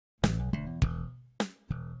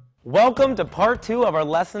Welcome to part 2 of our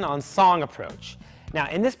lesson on song approach. Now,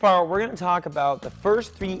 in this part, we're going to talk about the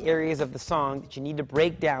first 3 areas of the song that you need to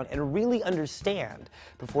break down and really understand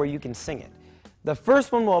before you can sing it. The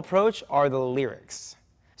first one we'll approach are the lyrics.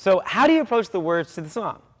 So, how do you approach the words to the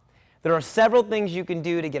song? There are several things you can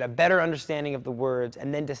do to get a better understanding of the words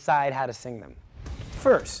and then decide how to sing them.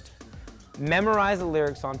 First, memorize the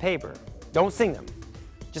lyrics on paper. Don't sing them.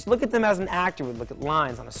 Just look at them as an actor would look at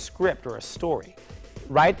lines on a script or a story.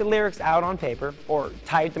 Write the lyrics out on paper or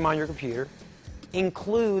type them on your computer.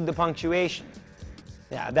 Include the punctuation.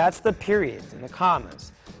 Yeah, that's the periods and the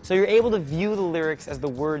commas. So you're able to view the lyrics as the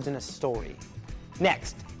words in a story.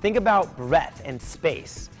 Next, think about breath and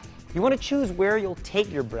space. You want to choose where you'll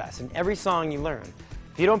take your breaths in every song you learn.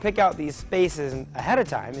 If you don't pick out these spaces ahead of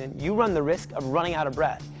time, then you run the risk of running out of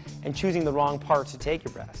breath and choosing the wrong parts to take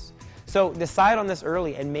your breaths. So decide on this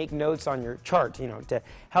early and make notes on your chart, to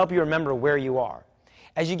help you remember where you are.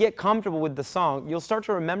 As you get comfortable with the song, you'll start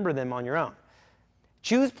to remember them on your own.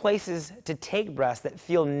 Choose places to take breaths that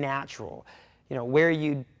feel natural, where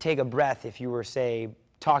you'd take a breath if you were, say,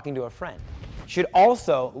 talking to a friend. You should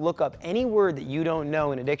also look up any word that you don't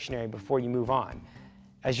know in a dictionary before you move on.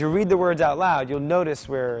 As you read the words out loud, you'll notice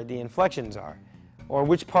where the inflections are, or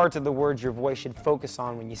which parts of the words your voice should focus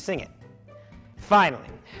on when you sing it. Finally,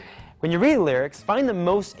 when you read the lyrics, find the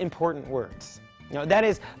most important words. That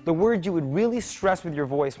is, the words you would really stress with your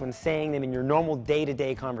voice when saying them in your normal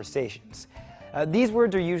day-to-day conversations. These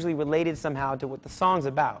words are usually related somehow to what the song's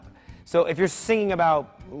about. So if you're singing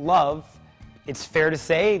about love, it's fair to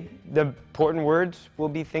say the important words will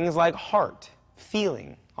be things like heart,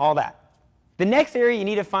 feeling, all that. The next area you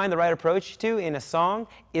need to find the right approach to in a song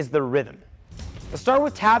is the rhythm. Start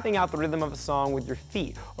with tapping out the rhythm of a song with your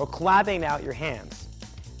feet or clapping out your hands.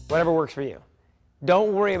 Whatever works for you.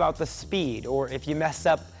 Don't worry about the speed or if you mess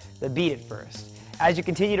up the beat at first. As you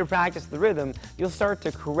continue to practice the rhythm, you'll start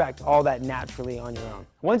to correct all that naturally on your own.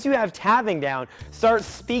 Once you have tapping down, start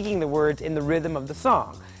speaking the words in the rhythm of the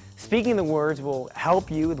song. Speaking the words will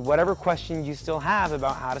help you with whatever questions you still have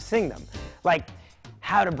about how to sing them, like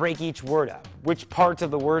how to break each word up, which parts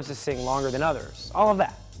of the words to sing longer than others, all of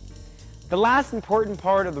that. The last important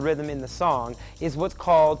part of the rhythm in the song is what's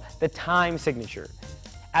called the time signature.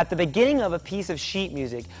 At the beginning of a piece of sheet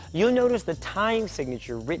music, you'll notice the time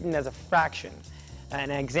signature written as a fraction. An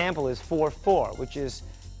example is 4/4, which is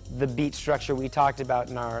the beat structure we talked about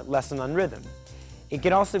in our lesson on rhythm. It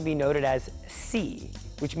can also be noted as C,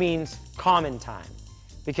 which means common time,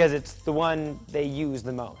 because it's the one they use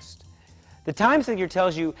the most. The time signature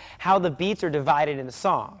tells you how the beats are divided in the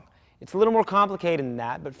song. It's a little more complicated than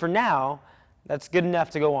that, but for now, that's good enough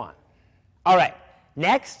to go on. All right,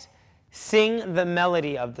 next, sing the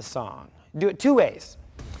melody of the song. Do it 2 ways.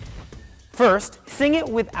 First, sing it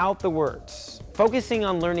without the words, focusing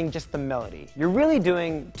on learning just the melody. You're really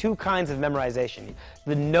doing 2 kinds of memorization,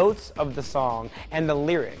 the notes of the song and the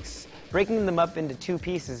lyrics. Breaking them up into 2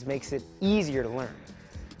 pieces makes it easier to learn.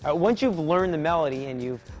 Once you've learned the melody and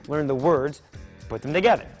you've learned the words, put them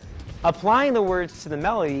together. Applying the words to the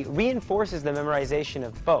melody reinforces the memorization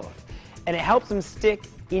of both, and it helps them stick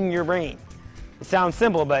in your brain. It sounds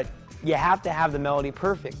simple, but you have to have the melody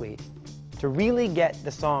perfectly to really get the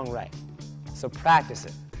song right. So practice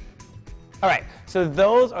it. All right, so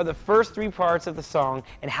those are the first 3 parts of the song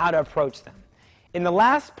and how to approach them. In the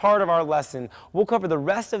last part of our lesson, we'll cover the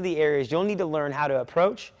rest of the areas you'll need to learn how to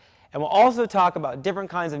approach, and we'll also talk about different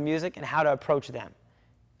kinds of music and how to approach them.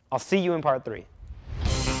 I'll see you in part 3.